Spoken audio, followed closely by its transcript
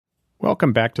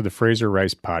Welcome back to the Fraser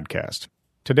Rice Podcast.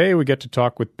 Today we get to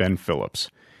talk with Ben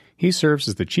Phillips. He serves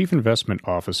as the Chief Investment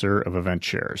Officer of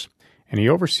EventShares, and he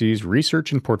oversees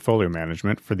research and portfolio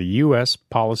management for the U.S.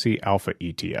 Policy Alpha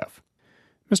ETF.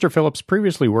 Mr. Phillips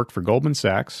previously worked for Goldman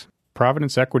Sachs,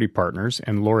 Providence Equity Partners,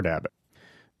 and Lord Abbett.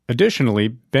 Additionally,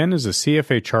 Ben is a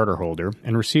CFA charter holder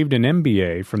and received an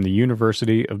MBA from the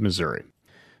University of Missouri.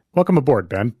 Welcome aboard,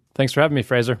 Ben. Thanks for having me,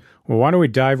 Fraser. Well, why don't we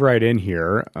dive right in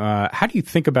here? How do you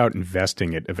think about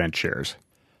investing at EventShares?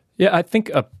 Yeah, I think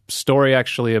a story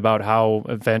actually about how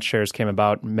EventShares came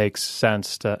about makes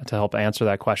sense to help answer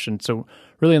that question. So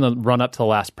really in the run-up to the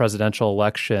last presidential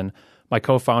election, my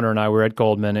co-founder and I were at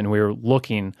Goldman, and we were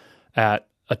looking at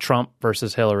a Trump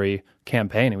versus Hillary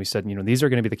campaign. And we said, these are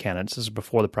going to be the candidates. This is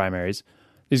before the primaries.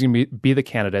 These are going to be the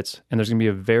candidates, and there's going to be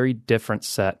a very different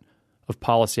set of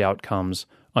policy outcomes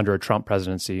under a Trump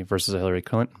presidency versus a Hillary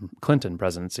Clinton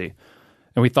presidency.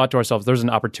 And we thought to ourselves, there's an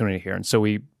opportunity here. And so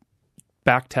we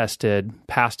back-tested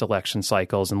past election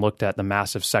cycles and looked at the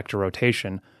massive sector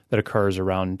rotation that occurs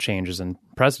around changes in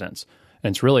presidents.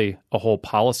 And it's really a whole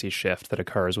policy shift that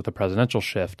occurs with a presidential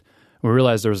shift. And we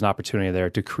realized there was an opportunity there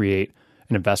to create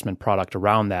an investment product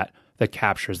around that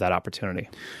captures that opportunity.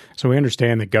 So we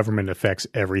understand that government affects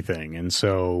everything. And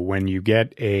so when you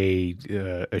get a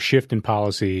shift in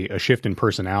policy, a shift in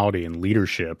personality and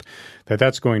leadership,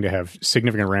 that's going to have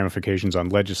significant ramifications on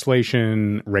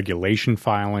legislation, regulation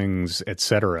filings, et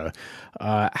cetera.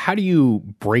 How do you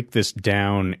break this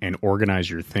down and organize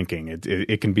your thinking?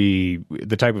 It can be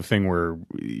the type of thing where,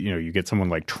 you get someone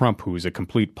like Trump, who is a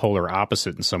complete polar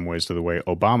opposite in some ways to the way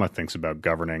Obama thinks about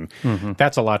governing. Mm-hmm.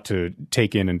 That's a lot to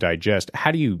take in and digest.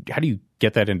 How do you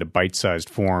get that into bite-sized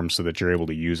form so that you're able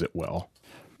to use it well?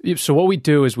 So what we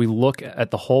do is we look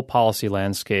at the whole policy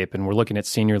landscape, and we're looking at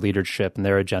senior leadership and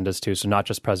their agendas too, so not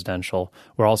just presidential.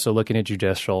 We're also looking at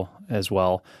judicial as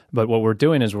well. But what we're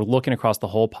doing is we're looking across the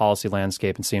whole policy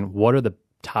landscape and seeing what are the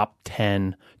top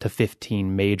 10 to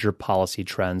 15 major policy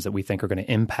trends that we think are going to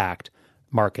impact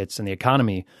markets and the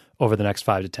economy over the next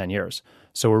 5 to 10 years.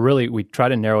 So we try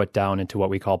to narrow it down into what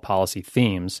we call policy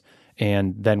themes.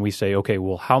 And then we say, okay,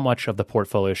 well, how much of the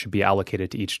portfolio should be allocated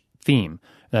to each theme?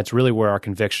 And that's really where our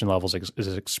conviction levels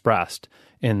is expressed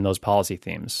in those policy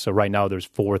themes. So right now there's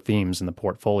 4 themes in the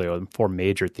portfolio, 4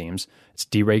 major themes. It's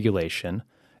deregulation,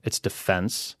 it's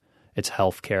defense, it's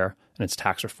healthcare, and it's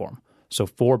tax reform. So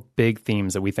 4 big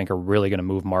themes that we think are really going to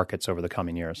move markets over the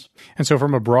coming years. And so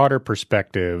from a broader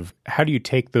perspective, how do you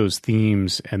take those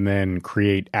themes and then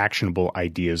create actionable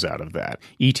ideas out of that?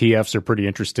 ETFs are pretty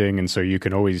interesting, and so you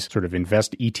can always sort of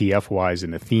invest ETF-wise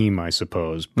in a theme, I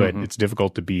suppose, but It's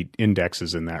difficult to beat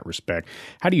indexes in that respect.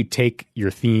 How do you take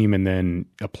your theme and then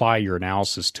apply your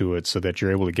analysis to it so that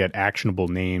you're able to get actionable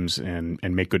names and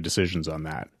make good decisions on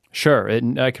that? Sure.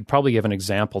 I could probably give an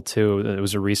example, too. It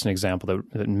was a recent example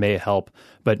that may help.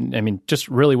 But, just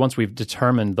really once we've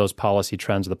determined those policy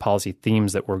trends or the policy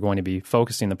themes that we're going to be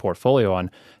focusing the portfolio on,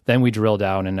 then we drill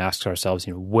down and ask ourselves,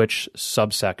 which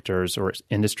subsectors or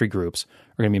industry groups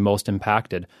are going to be most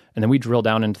impacted. And then we drill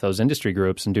down into those industry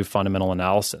groups and do fundamental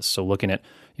analysis. So looking at,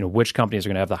 which companies are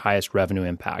going to have the highest revenue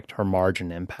impact or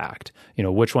margin impact,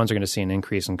 which ones are going to see an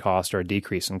increase in cost or a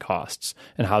decrease in costs,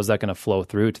 and how's that going to flow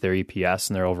through to their EPS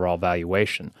and their overall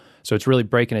valuation. So it's really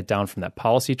breaking it down from that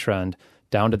policy trend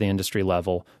down to the industry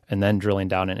level and then drilling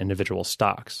down in individual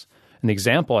stocks. And the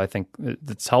example I think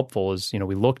that's helpful is,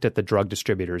 we looked at the drug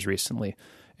distributors recently,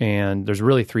 and there's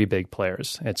really 3 big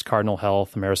players. It's Cardinal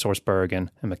Health, AmerisourceBergen,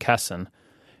 and McKesson.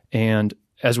 And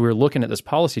as we were looking at this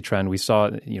policy trend, we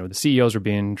saw, the CEOs were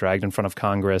being dragged in front of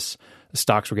Congress, the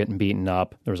stocks were getting beaten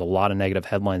up, there was a lot of negative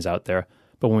headlines out there.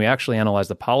 But when we actually analyzed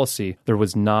the policy, there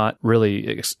was not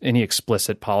really any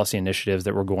explicit policy initiatives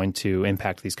that were going to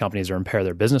impact these companies or impair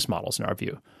their business models, in our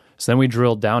view. So then we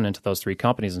drilled down into those 3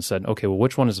 companies and said, okay, well,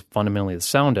 which one is fundamentally the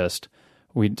soundest?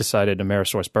 We decided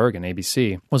AmerisourceBergen,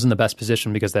 ABC, was in the best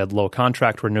position because they had low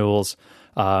contract renewals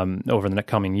over the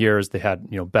coming years. They had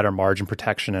better margin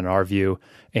protection in our view,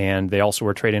 and they also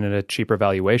were trading at a cheaper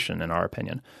valuation in our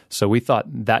opinion. So we thought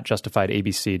that justified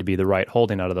ABC to be the right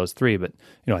holding out of those 3. But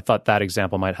I thought that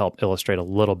example might help illustrate a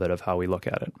little bit of how we look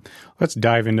at it. Let's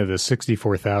dive into the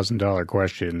 $64,000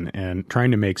 question and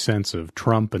trying to make sense of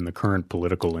Trump and the current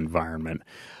political environment.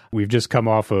 We've just come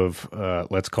off of,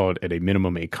 let's call it at a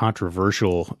minimum, a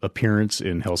controversial appearance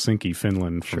in Helsinki,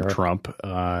 Finland from Trump.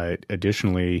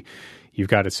 Additionally, you've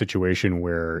got a situation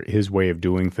where his way of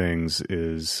doing things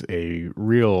is a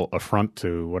real affront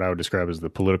to what I would describe as the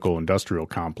political industrial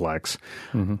complex.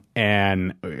 Mm-hmm.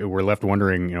 And we're left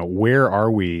wondering, where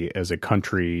are we as a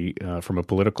country from a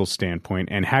political standpoint,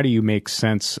 and how do you make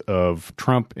sense of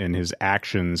Trump and his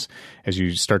actions as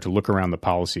you start to look around the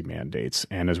policy mandates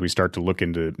and as we start to look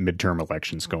into midterm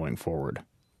elections going forward?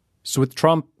 So with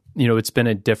Trump, it's been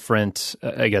a different,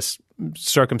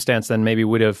 circumstance than maybe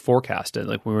would have forecasted.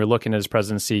 Like when we were looking at his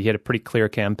presidency, he had a pretty clear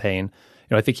campaign.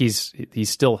 I think he's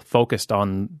still focused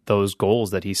on those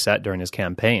goals that he set during his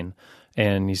campaign,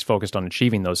 and he's focused on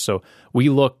achieving those. So we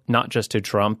look not just to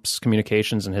Trump's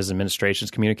communications and his administration's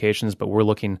communications, but we're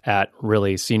looking at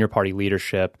really senior party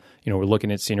leadership. We're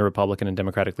looking at senior Republican and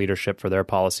Democratic leadership for their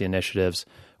policy initiatives.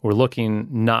 We're looking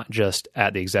not just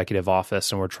at the executive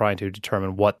office, and we're trying to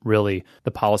determine what really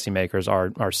the policymakers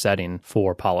are setting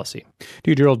for policy. Do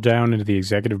you drill down into the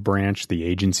executive branch, the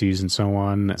agencies, and so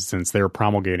on, since they're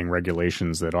promulgating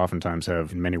regulations that oftentimes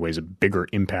have, in many ways, a bigger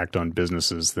impact on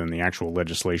businesses than the actual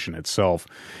legislation itself?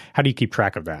 How do you keep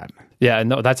track of that? Yeah,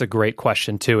 no, that's a great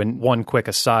question, too. And one quick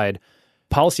aside,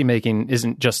 policymaking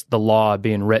isn't just the law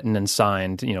being written and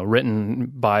signed,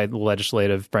 written by the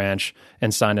legislative branch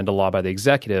and signed into law by the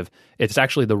executive. It's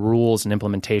actually the rules and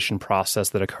implementation process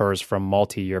that occurs from a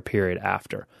multi-year period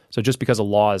after. So just because a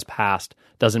law is passed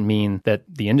doesn't mean that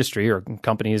the industry or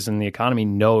companies in the economy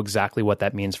know exactly what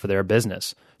that means for their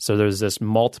business. So there's this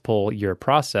multiple year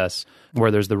process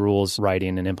where there's the rules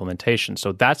writing and implementation.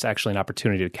 So that's actually an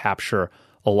opportunity to capture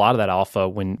a lot of that alpha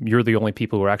when you're the only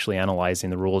people who are actually analyzing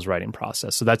the rules writing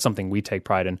process. So that's something we take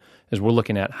pride in, is we're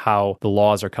looking at how the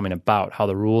laws are coming about, how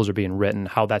the rules are being written,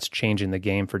 how that's changing the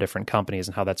game for different companies,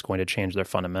 and how that's going to change their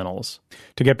fundamentals.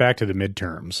 To get back to the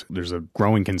midterms, there's a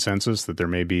growing consensus that there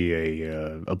may be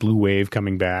a blue wave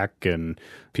coming back, and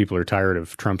people are tired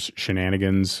of Trump's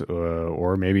shenanigans,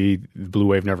 or maybe the blue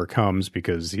wave never comes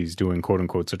because he's doing, quote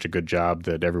unquote, such a good job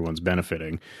that everyone's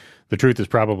benefiting. The truth is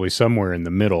probably somewhere in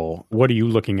the middle. What are you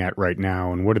looking at right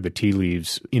now, and what are the tea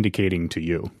leaves indicating to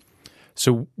you?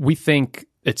 So we think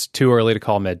it's too early to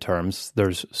call midterms.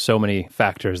 There's so many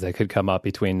factors that could come up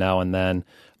between now and then.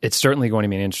 It's certainly going to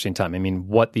be an interesting time. I mean,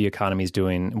 what the economy's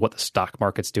doing, what the stock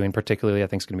market's doing particularly, I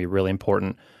think is going to be really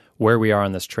important. Where we are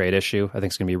on this trade issue, I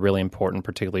think is going to be really important,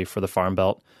 particularly for the Farm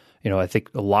Belt. I think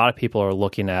a lot of people are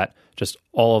looking at just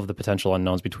all of the potential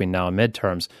unknowns between now and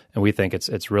midterms, and we think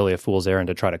it's really a fool's errand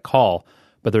to try to call.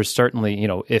 But there's certainly,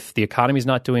 if the economy's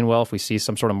not doing well, if we see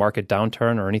some sort of market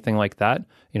downturn or anything like that,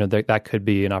 that could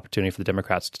be an opportunity for the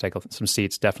Democrats to take some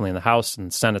seats, definitely in the House, and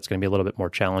the Senate's going to be a little bit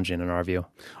more challenging in our view.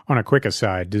 On a quick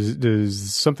aside,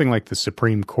 does something like the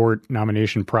Supreme Court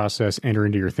nomination process enter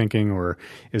into your thinking, or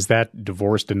is that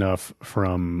divorced enough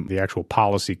from the actual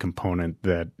policy component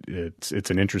that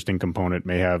it's an interesting component,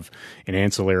 may have an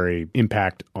ancillary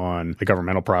impact on the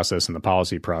governmental process and the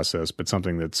policy process, but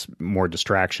something that's more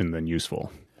distraction than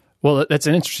useful? Well, that's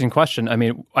an interesting question. I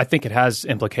mean, I think it has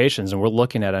implications, and we're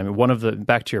looking at,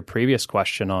 back to your previous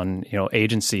question on,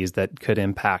 agencies that could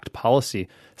impact policy,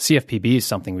 CFPB is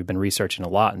something we've been researching a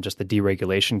lot, and just the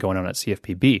deregulation going on at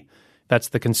CFPB. That's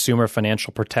the Consumer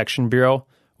Financial Protection Bureau,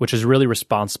 which is really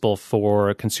responsible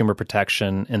for consumer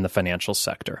protection in the financial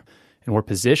sector. And we're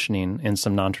positioning in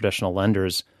some non-traditional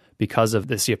lenders because of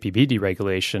the CFPB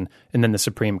deregulation, and then the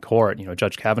Supreme Court,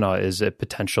 Judge Kavanaugh is a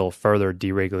potential further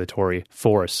deregulatory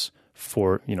force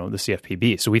for, the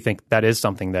CFPB. So we think that is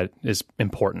something that is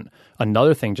important.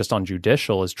 Another thing just on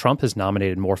judicial is Trump has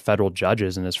nominated more federal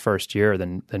judges in his first year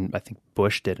than I think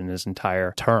Bush did in his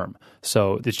entire term.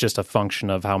 So it's just a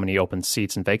function of how many open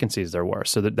seats and vacancies there were.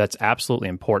 So that's absolutely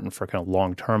important for kind of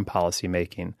long-term policy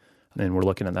making. And we're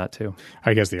looking at that, too.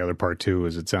 I guess the other part, too,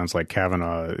 is it sounds like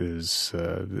Kavanaugh is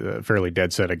fairly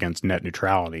dead set against net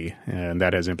neutrality, and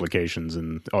that has implications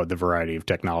in the variety of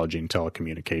technology and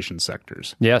telecommunications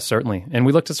sectors. Yeah, certainly. And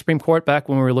we looked at the Supreme Court back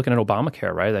when we were looking at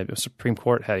Obamacare, right? The Supreme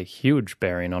Court had a huge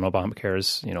bearing on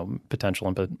Obamacare's,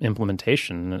 potential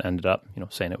implementation, and ended up,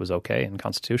 saying it was okay and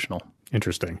constitutional.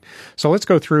 Interesting. So let's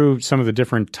go through some of the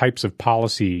different types of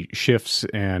policy shifts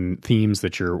and themes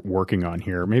that you're working on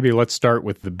here. Maybe let's start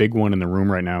with the big one in the room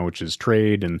right now, which is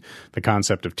trade and the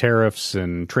concept of tariffs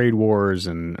and trade wars.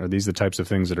 And are these the types of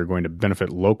things that are going to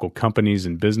benefit local companies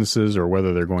and businesses, or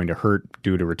whether they're going to hurt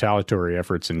due to retaliatory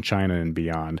efforts in China and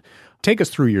beyond? Take us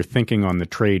through your thinking on the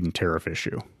trade and tariff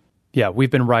issue. Yeah,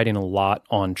 we've been writing a lot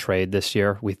on trade this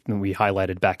year. We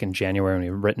highlighted back in January, and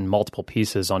we've written multiple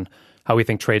pieces on how we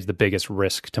think trade's the biggest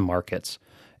risk to markets.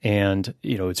 And,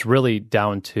 it's really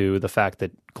down to the fact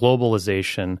that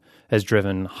globalization has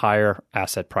driven higher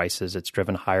asset prices. It's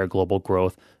driven higher global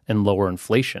growth and lower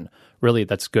inflation. Really,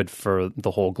 that's good for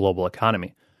the whole global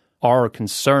economy. Our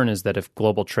concern is that if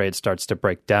global trade starts to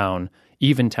break down,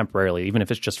 even temporarily, even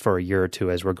if it's just for a year or two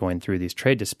as we're going through these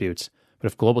trade disputes, but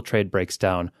if global trade breaks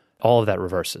down, all of that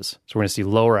reverses. So we're going to see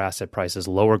lower asset prices,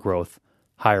 lower growth,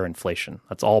 higher inflation.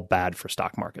 That's all bad for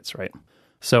stock markets, right?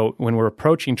 So when we're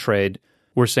approaching trade,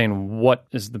 we're saying what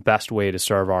is the best way to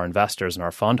serve our investors and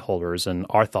our fund holders? And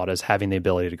our thought is having the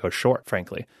ability to go short,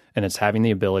 frankly. And it's having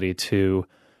the ability to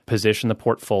position the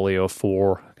portfolio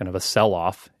for kind of a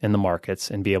sell-off in the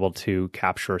markets and be able to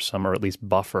capture some, or at least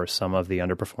buffer some of the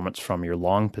underperformance from your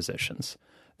long positions.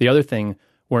 The other thing,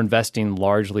 we're investing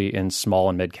largely in small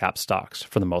and mid-cap stocks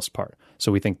for the most part.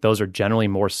 So we think those are generally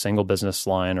more single business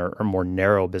line or more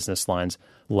narrow business lines,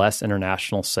 less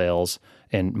international sales,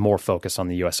 and more focus on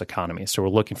the U.S. economy. So we're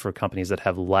looking for companies that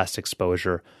have less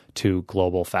exposure to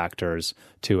global factors,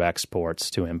 to exports,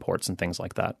 to imports, and things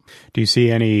like that. Do you see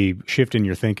any shift in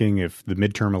your thinking if the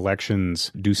midterm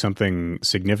elections do something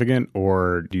significant,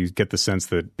 or do you get the sense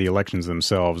that the elections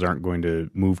themselves aren't going to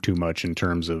move too much in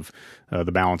terms of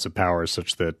the balance of power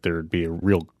such that there'd be a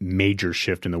real major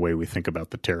shift in the way we think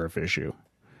about the tariff issue?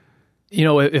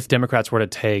 If Democrats were to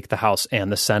take the House and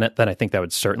the Senate, then I think that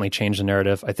would certainly change the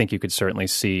narrative. I think you could certainly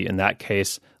see in that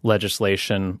case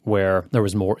legislation where there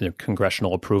was more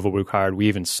congressional approval required. We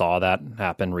even saw that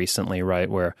happen recently, right,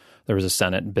 where there was a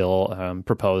Senate bill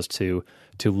proposed to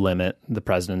limit the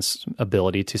president's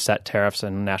ability to set tariffs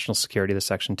and national security, the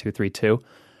Section 232.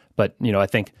 But, I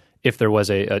think if there was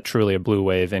a truly a blue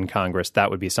wave in Congress, that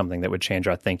would be something that would change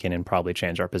our thinking and probably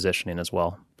change our positioning as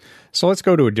well. So let's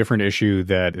go to a different issue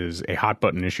that is a hot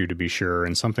button issue, to be sure,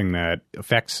 and something that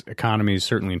affects economies,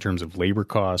 certainly in terms of labor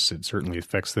costs. It certainly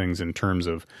affects things in terms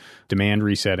of demand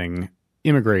resetting.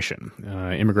 Immigration.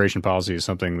 Immigration policy is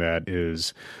something that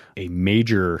is a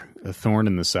major thorn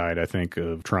in the side, I think,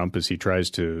 of Trump as he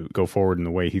tries to go forward in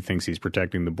the way he thinks he's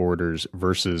protecting the borders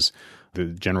versus the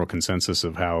general consensus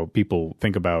of how people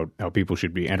think about how people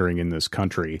should be entering in this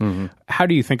country. Mm-hmm. How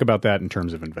do you think about that in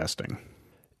terms of investing?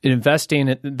 In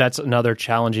investing, that's another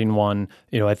challenging one.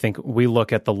 I think we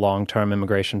look at the long-term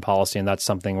immigration policy, and that's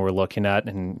something we're looking at.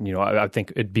 And, I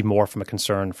think it'd be more from a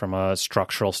concern from a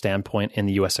structural standpoint in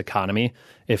the U.S. economy.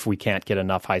 If we can't get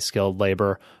enough high-skilled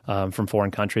labor from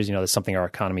foreign countries, that's something our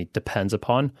economy depends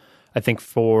upon. I think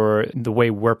for the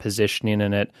way we're positioning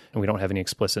in it, and we don't have any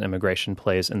explicit immigration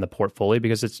plays in the portfolio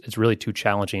because it's really too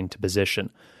challenging to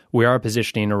position. We are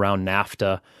positioning around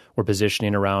NAFTA. We're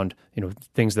positioning around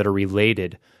things that are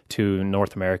related to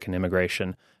North American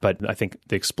immigration. But I think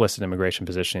the explicit immigration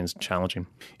positioning is challenging.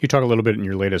 You talk a little bit in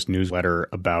your latest newsletter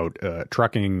about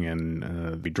trucking and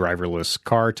the driverless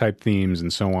car type themes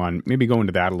and so on. Maybe go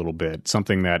into that a little bit.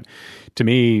 Something that, to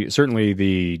me, certainly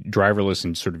the driverless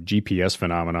and sort of GPS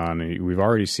phenomenon, we've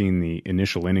already seen the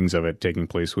initial innings of it taking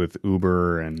place with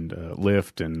Uber and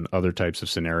Lyft and other types of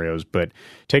scenarios. But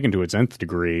taken to its nth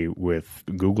degree with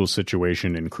Google's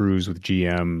situation and Cruise with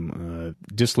GM,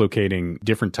 dislocating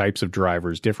different types of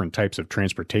drivers, different types of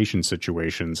transportation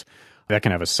situations, that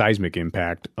can have a seismic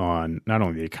impact on not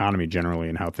only the economy generally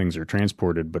and how things are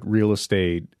transported, but real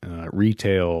estate,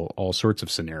 retail, all sorts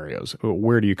of scenarios.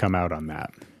 Where do you come out on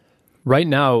that? Right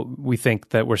now, we think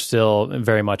that we're still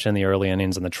very much in the early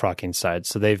innings on the trucking side.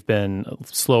 So they've been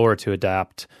slower to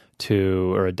adapt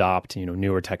to or adopt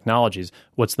newer technologies.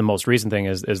 What's the most recent thing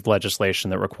is legislation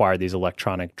that required these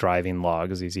electronic driving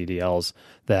logs, these EDLs,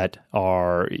 that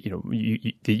are,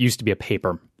 it used to be a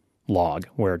paper log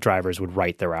where drivers would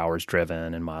write their hours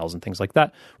driven and miles and things like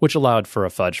that, which allowed for a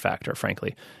fudge factor,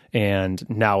 frankly. And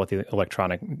now with the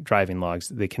electronic driving logs,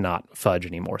 they cannot fudge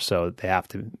anymore. So they have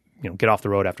to get off the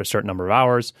road after a certain number of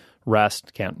hours,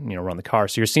 rest, can't run the car.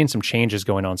 So you're seeing some changes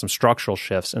going on, some structural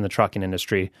shifts in the trucking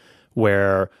industry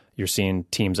where you're seeing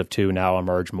teams of two now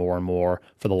emerge more and more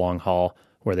for the long haul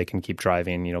where they can keep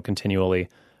driving continually.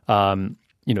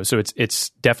 So it's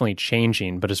definitely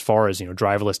changing, but as far as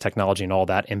driverless technology and all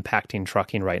that impacting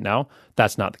trucking right now,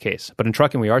 that's not the case. But in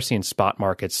trucking, we are seeing spot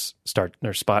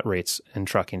rates in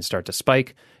trucking start to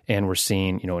spike, and we're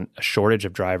seeing a shortage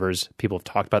of drivers. People have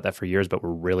talked about that for years, but we're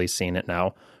really seeing it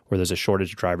now, where there's a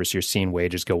shortage of drivers. So you're seeing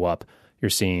wages go up. You're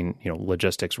seeing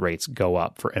logistics rates go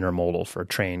up for intermodal, for a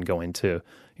train going to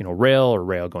rail or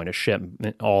rail going to ship,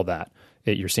 all that.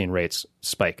 you're seeing rates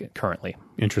spike currently.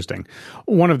 Interesting.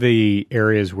 One of the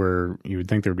areas where you would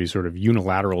think there would be sort of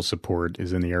unilateral support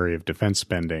is in the area of defense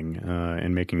spending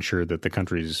and making sure that the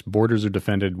country's borders are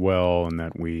defended well and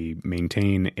that we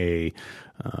maintain a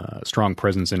strong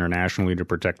presence internationally to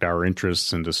protect our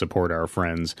interests and to support our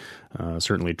friends.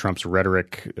 Certainly Trump's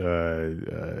rhetoric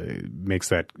makes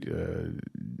that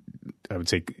I would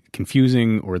say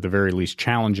confusing or at the very least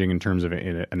challenging in terms of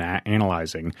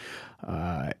analyzing.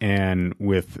 And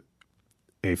with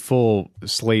a full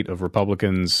slate of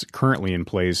Republicans currently in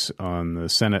place on the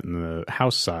Senate and the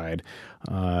House side,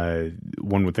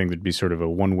 one would think there'd be sort of a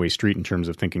one-way street in terms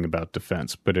of thinking about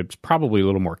defense. But it's probably a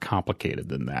little more complicated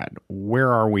than that.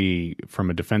 Where are we from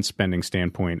a defense spending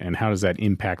standpoint, and how does that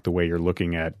impact the way you're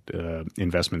looking at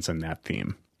investments in that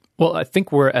theme? Well, I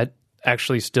think we're at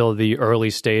actually still the early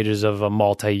stages of a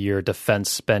multi-year defense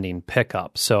spending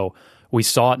pickup. So we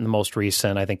saw it in the most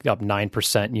recent, I think, up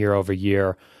 9% year over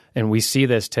year. And we see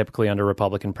this typically under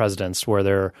Republican presidents where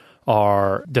there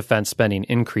are defense spending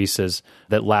increases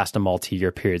that last a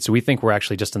multi-year period. So we think we're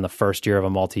actually just in the first year of a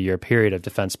multi-year period of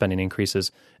defense spending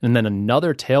increases. And then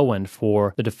another tailwind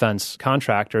for the defense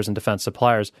contractors and defense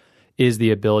suppliers is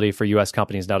the ability for U.S.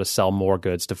 companies now to sell more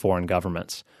goods to foreign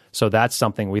governments. So that's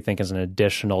something we think is an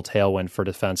additional tailwind for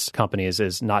defense companies,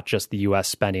 is not just the U.S.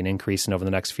 spending increasing over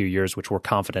the next few years, which we're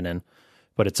confident in,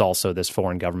 but it's also this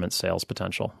foreign government sales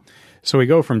potential. So we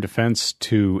go from defense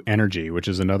to energy, which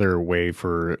is another way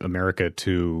for America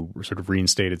to sort of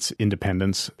reinstate its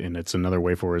independence, and it's another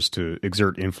way for us to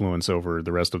exert influence over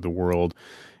the rest of the world,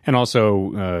 and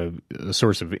also a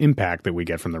source of impact that we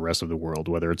get from the rest of the world,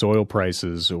 whether it's oil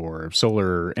prices or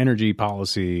solar energy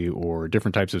policy or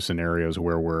different types of scenarios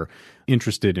where we're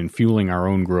interested in fueling our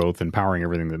own growth and powering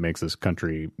everything that makes this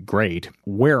country great.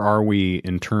 Where are we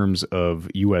in terms of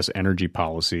U.S. energy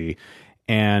policy?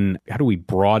 And how do we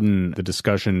broaden the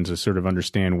discussion to sort of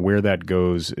understand where that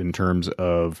goes in terms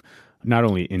of not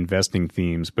only investing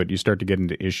themes, but you start to get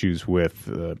into issues with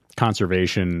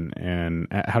conservation, and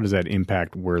how does that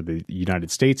impact where the United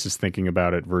States is thinking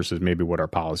about it versus maybe what our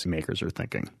policymakers are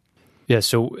thinking? Yeah,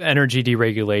 so energy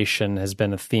deregulation has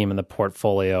been a theme in the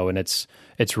portfolio, and it's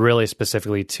really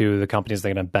specifically to the companies that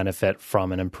are going to benefit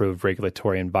from an improved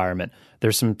regulatory environment.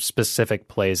 There's some specific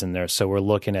plays in there. So we're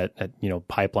looking at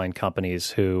pipeline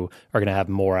companies who are going to have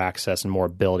more access and more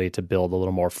ability to build a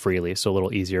little more freely, so a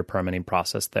little easier permitting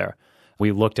process there.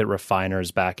 We looked at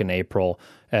refiners back in April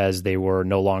as they were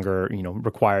no longer,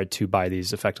 required to buy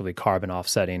these effectively carbon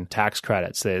offsetting tax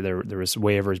credits. There was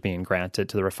waivers being granted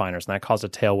to the refiners, and that caused a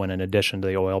tailwind in addition to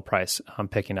the oil price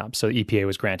picking up. So the EPA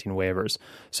was granting waivers.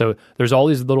 So there's all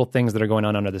these little things that are going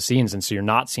on under the scenes, and so you're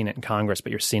not seeing it in Congress,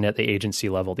 but you're seeing it at the agency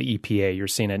level, the EPA. You're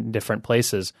seeing it in different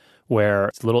places where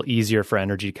it's a little easier for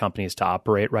energy companies to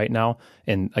operate right now.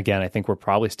 And again, I think we're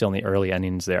probably still in the early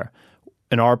innings there.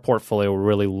 In our portfolio, we're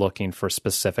really looking for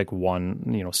specific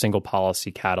single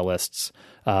policy catalysts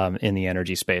in the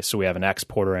energy space. So we have an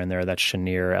exporter in there, that's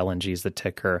Cheniere, LNG is the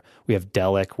ticker. We have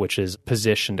Delek, which is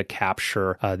positioned to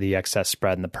capture the excess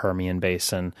spread in the Permian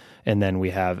Basin. And then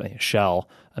we have Shell,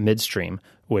 a midstream,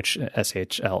 which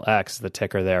SHLX, the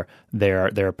ticker there,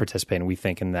 they're participating, we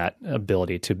think, in that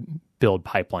ability to build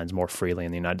pipelines more freely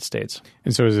in the United States.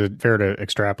 And so is it fair to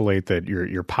extrapolate that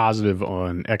you're positive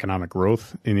on economic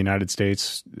growth in the United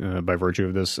States by virtue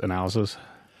of this analysis?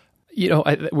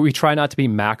 We try not to be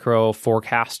macro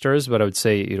forecasters, but I would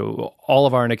say, all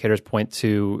of our indicators point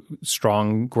to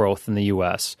strong growth in the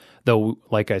U.S., though,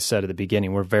 like I said at the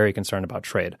beginning, we're very concerned about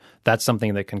trade. That's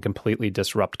something that can completely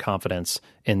disrupt confidence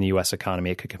in the U.S.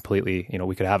 economy. It could completely,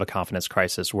 we could have a confidence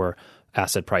crisis where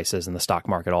asset prices and the stock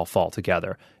market all fall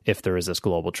together if there is this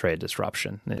global trade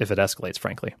disruption, if it escalates,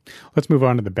 frankly. Let's move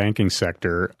on to the banking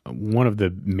sector. One of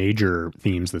the major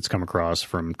themes that's come across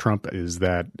from Trump is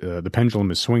that the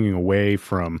pendulum is swinging away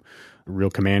from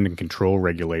real command and control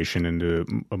regulation into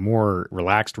a more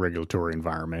relaxed regulatory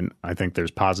environment. I think there's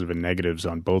positive and negatives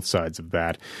on both sides of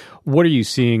that. What are you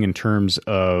seeing in terms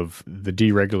of the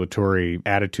deregulatory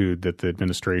attitude that the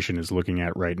administration is looking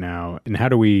at right now? And how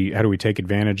do we take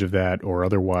advantage of that or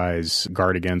otherwise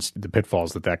guard against the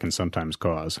pitfalls that can sometimes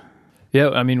cause?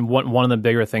 Yeah, I mean, one of the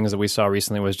bigger things that we saw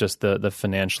recently was just the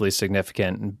financially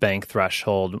significant bank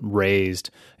threshold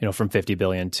raised, from $50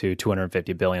 billion to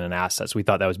 $250 billion in assets. We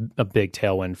thought that was a big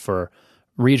tailwind for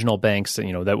regional banks,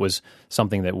 that was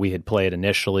something that we had played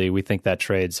initially. We think that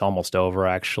trade's almost over,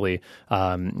 actually.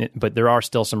 But there are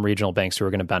still some regional banks who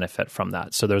are going to benefit from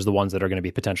that. So there's the ones that are going to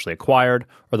be potentially acquired,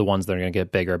 or the ones that are going to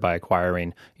get bigger by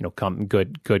acquiring,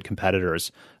 good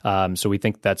competitors. So we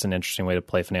think that's an interesting way to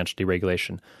play financial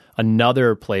deregulation.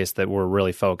 Another place that we're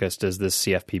really focused is this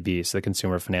CFPB, so the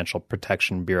Consumer Financial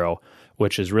Protection Bureau,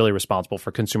 which is really responsible for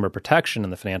consumer protection in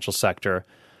the financial sector.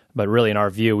 But really, in our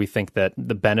view, we think that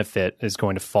the benefit is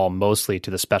going to fall mostly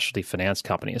to the specialty finance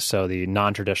companies, so the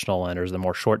non-traditional lenders, the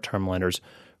more short-term lenders,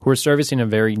 who are servicing a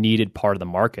very needed part of the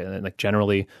market, and like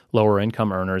generally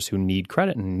lower-income earners who need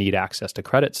credit and need access to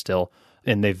credit still.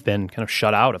 And they've been kind of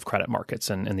shut out of credit markets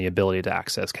and the ability to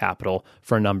access capital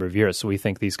for a number of years. So we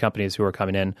think these companies who are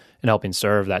coming in and helping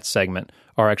serve that segment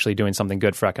are actually doing something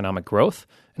good for economic growth,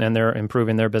 and they're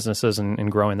improving their businesses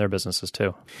and growing their businesses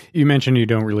too. You mentioned you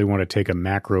don't really want to take a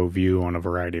macro view on a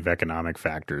variety of economic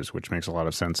factors, which makes a lot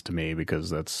of sense to me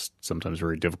because that's sometimes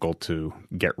very difficult to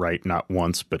get right, not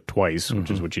once, but twice,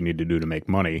 which is what you need to do to make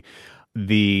money.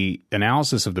 The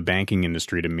analysis of the banking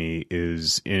industry to me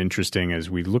is interesting as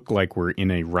we look like we're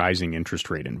in a rising interest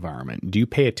rate environment. Do you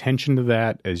pay attention to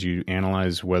that as you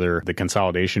analyze whether the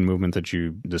consolidation movement that you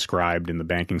described in the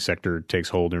banking sector takes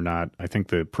hold or not? I think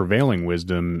the prevailing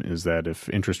wisdom is that if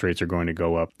interest rates are going to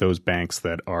go up, those banks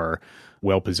that are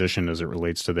well-positioned as it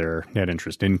relates to their net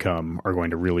interest income are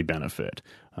going to really benefit.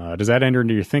 Does that enter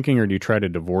into your thinking, or do you try to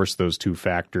divorce those two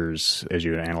factors as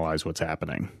you analyze what's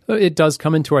happening? It does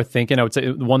come into our thinking. I would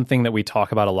say one thing that we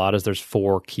talk about a lot is there's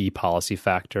 4 key policy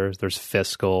factors. There's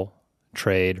fiscal,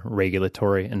 trade,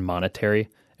 regulatory, and monetary.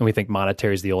 And we think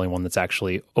monetary is the only one that's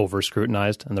actually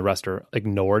over-scrutinized, and the rest are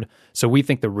ignored. So we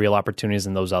think the real opportunity is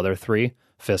in those other 3,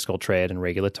 fiscal, trade, and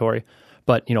regulatory.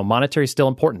 But, monetary is still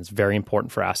important. It's very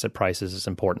important for asset prices. It's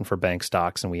important for bank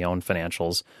stocks, and we own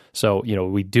financials. So,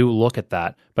 we do look at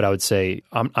that. But I would say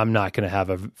I'm not going to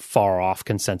have a far off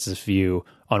consensus view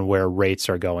on where rates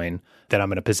are going that I'm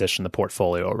going to position the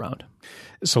portfolio around.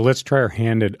 So let's try our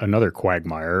hand at another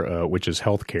quagmire, which is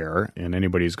healthcare. And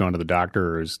anybody who's gone to the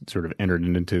doctor or has sort of entered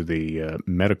into the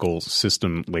medical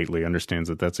system lately understands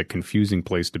that that's a confusing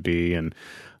place to be. And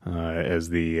as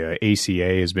the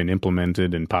ACA has been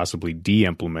implemented and possibly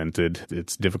de-implemented,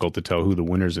 it's difficult to tell who the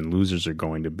winners and losers are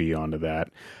going to be onto that.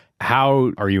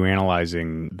 How are you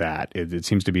analyzing that? It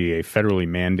seems to be a federally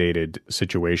mandated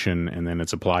situation, and then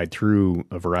it's applied through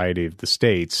a variety of the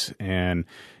states, and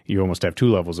you almost have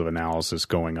 2 levels of analysis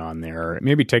going on there.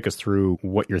 Maybe take us through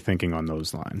what you're thinking on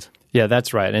those lines. Yeah,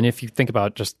 that's right. And if you think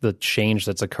about just the change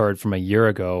that's occurred from a year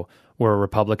ago, where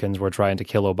Republicans were trying to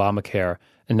kill Obamacare,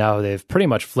 and now they've pretty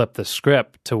much flipped the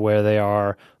script to where they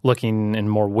are looking and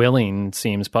more willing,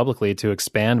 seems publicly, to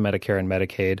expand Medicare and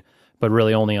Medicaid, but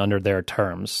really only under their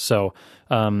terms. So,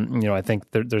 I think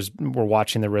we're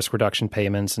watching the risk reduction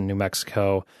payments in New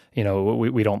Mexico.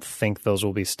 We don't think those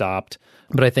will be stopped.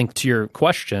 But I think to your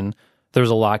question, there's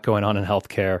a lot going on in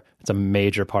healthcare. It's a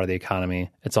major part of the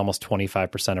economy. It's almost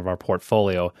 25% of our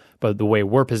portfolio. But the way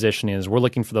we're positioning is we're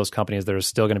looking for those companies that are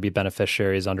still going to be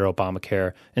beneficiaries under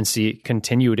Obamacare and see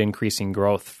continued increasing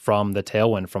growth from the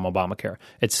tailwind from Obamacare.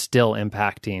 It's still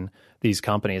impacting these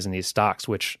companies and these stocks,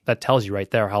 which that tells you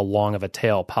right there how long of a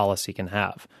tail policy can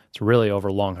have. It's really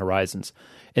over long horizons.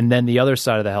 And then the other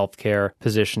side of the healthcare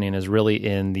positioning is really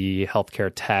in the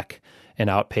healthcare tech and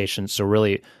outpatients. So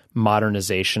really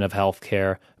modernization of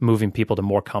healthcare, moving people to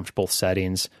more comfortable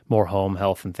settings, more home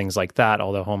health and things like that.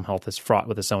 Although home health is fraught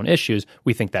with its own issues,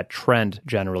 we think that trend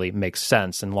generally makes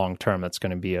sense, and long term that's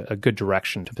going to be a good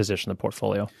direction to position the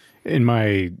portfolio. In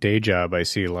my day job, I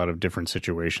see a lot of different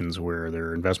situations where there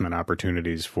are investment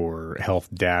opportunities for health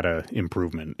data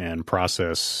improvement and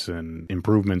process and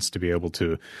improvements to be able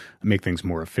to make things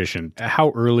more efficient.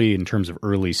 How early, in terms of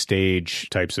early stage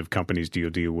types of companies, do you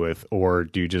deal with, or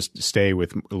do you just stay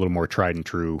with a little more tried and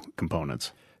true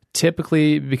components?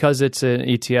 Typically, because it's an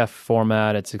ETF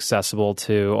format, it's accessible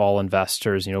to all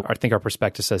investors. I think our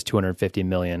prospectus says 250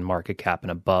 million market cap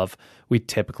and above. We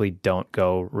typically don't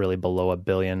go really below $1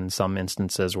 billion. In some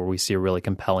instances where we see a really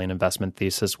compelling investment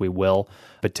thesis, we will.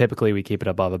 But typically, we keep it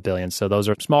above $1 billion. So those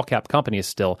are small cap companies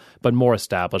still, but more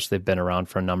established. They've been around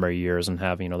for a number of years and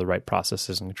have the right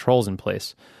processes and controls in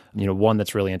place. One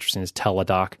that's really interesting is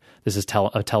Teladoc. This is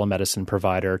a telemedicine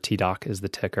provider. TDoc is the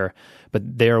ticker.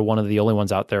 But they're one of the only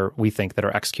ones out there, we think, that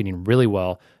are executing really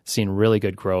well, seeing really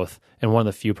good growth, and one of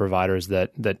the few providers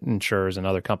that insurers and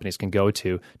other companies can go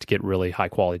to get really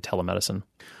high-quality telemedicine.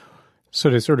 So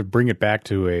to sort of bring it back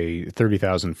to a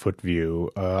 30,000-foot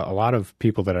view, a lot of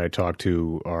people that I talk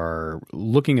to are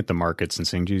looking at the markets and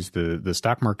saying, geez, the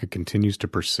stock market continues to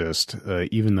persist,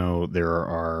 even though there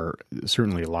are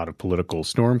certainly a lot of political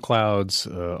storm clouds,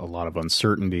 a lot of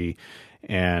uncertainty,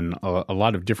 and a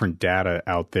lot of different data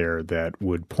out there that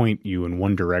would point you in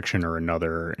one direction or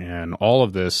another. And all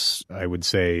of this, I would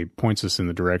say, points us in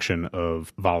the direction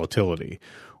of volatility,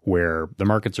 where the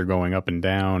markets are going up and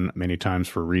down many times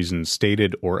for reasons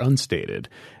stated or unstated.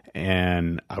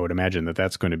 And I would imagine that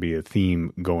that's going to be a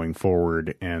theme going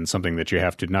forward and something that you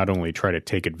have to not only try to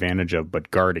take advantage of, but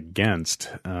guard against,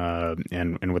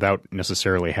 and without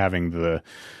necessarily having the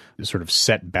sort of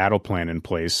set battle plan in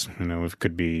place. You know, it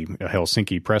could be a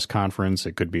Helsinki press conference,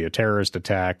 it could be a terrorist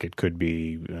attack, it could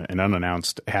be an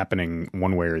unannounced happening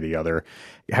one way or the other.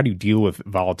 How do you deal with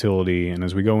volatility? And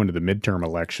as we go into the midterm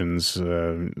elections,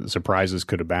 surprises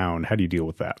could abound. How do you deal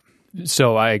with that?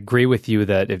 So I agree with you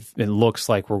that if it looks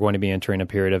like we're going to be entering a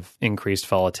period of increased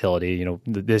volatility, you know,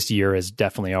 this year has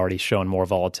definitely already shown more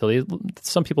volatility.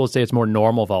 Some people would say it's more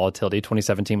normal volatility.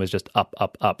 2017 was just up,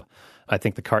 up, up. I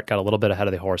think the cart got a little bit ahead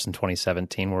of the horse in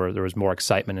 2017, where there was more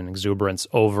excitement and exuberance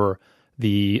over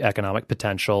the economic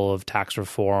potential of tax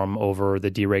reform, over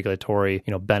the deregulatory,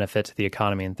 benefit to the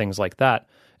economy and things like that.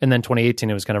 And then 2018,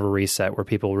 it was kind of a reset where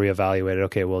people reevaluated,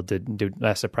 okay, well, did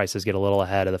asset prices get a little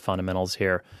ahead of the fundamentals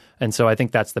here? And so I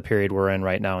think that's the period we're in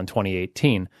right now in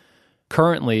 2018.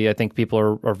 Currently, I think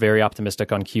people are very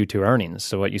optimistic on Q2 earnings.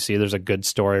 So what you see, there's a good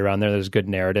story around there. There's a good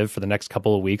narrative. For the next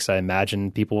couple of weeks, I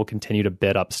imagine people will continue to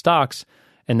bid up stocks.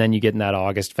 And then you get in that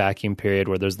August vacuum period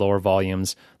where there's lower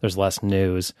volumes, there's less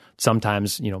news.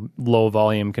 Sometimes, low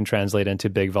volume can translate into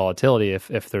big volatility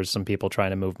if there's some people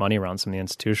trying to move money around, some of the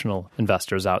institutional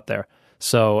investors out there.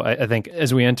 So I think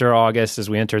as we enter August, as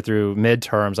we enter through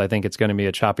midterms, I think it's going to be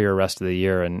a choppier rest of the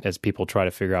year, and as people try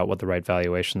to figure out what the right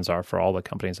valuations are for all the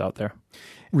companies out there.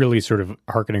 Really sort of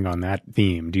hearkening on that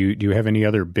theme, do you have any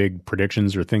other big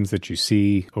predictions or things that you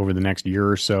see over the next year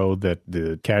or so that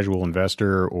the casual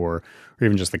investor or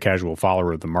even just the casual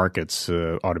follower of the markets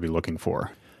ought to be looking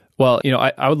for? Well,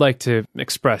 I would like to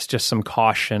express just some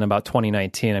caution about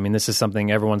 2019. I mean, this is something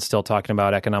everyone's still talking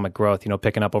about, economic growth,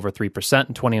 picking up over 3%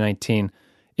 in 2019.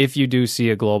 If you do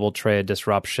see a global trade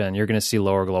disruption, you're going to see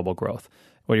lower global growth.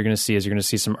 What you're going to see is you're going to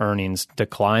see some earnings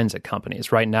declines at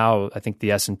companies. Right now, I think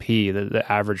the S&P,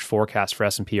 the average forecast for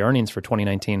S&P earnings for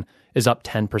 2019 is up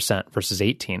 10% versus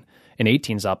 18. And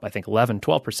 18 is up, I think, 11,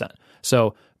 12%.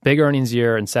 So big earnings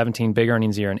year in 17, big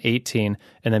earnings year in 18,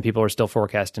 and then people are still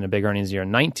forecasting a big earnings year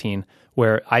in 19,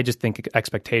 where I just think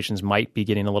expectations might be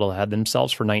getting a little ahead of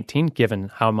themselves for 19,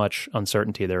 given how much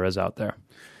uncertainty there is out there.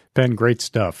 Ben, great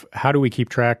stuff. How do we keep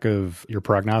track of your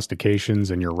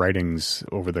prognostications and your writings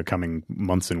over the coming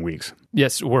months and weeks?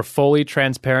 Yes, we're fully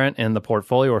transparent in the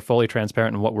portfolio. We're fully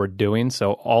transparent in what we're doing.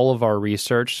 So all of our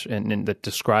research and that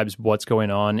describes what's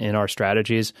going on in our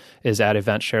strategies is at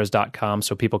eventshares.com,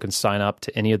 so people can sign up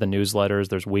to any of the newsletters.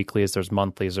 There's weeklies, there's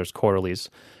monthlies, there's quarterlies.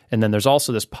 And then there's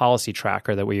also this policy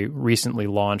tracker that we recently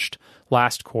launched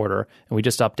last quarter, and we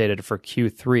just updated it for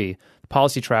Q3. The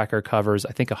policy tracker covers,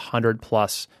 I think, 100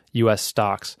 plus U.S.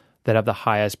 stocks that have the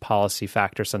highest policy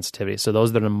factor sensitivity. So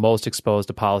those that are most exposed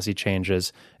to policy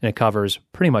changes, and it covers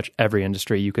pretty much every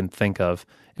industry you can think of.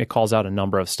 It calls out a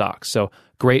number of stocks. So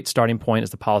great starting point is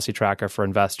the policy tracker for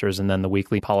investors, and then the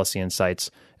weekly policy insights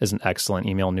is an excellent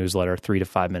email newsletter, 3 to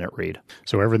 5 minute read.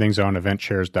 So everything's on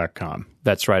eventshares.com.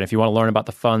 That's right. If you want to learn about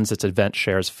the funds, it's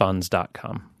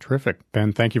eventsharesfunds.com. Terrific.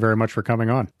 Ben, thank you very much for coming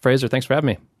on. Fraser, thanks for having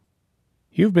me.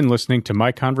 You've been listening to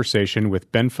my conversation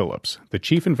with Ben Phillips, the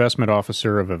Chief Investment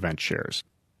Officer of EventShares.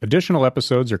 Additional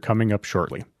episodes are coming up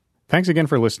shortly. Thanks again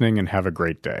for listening and have a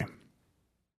great day.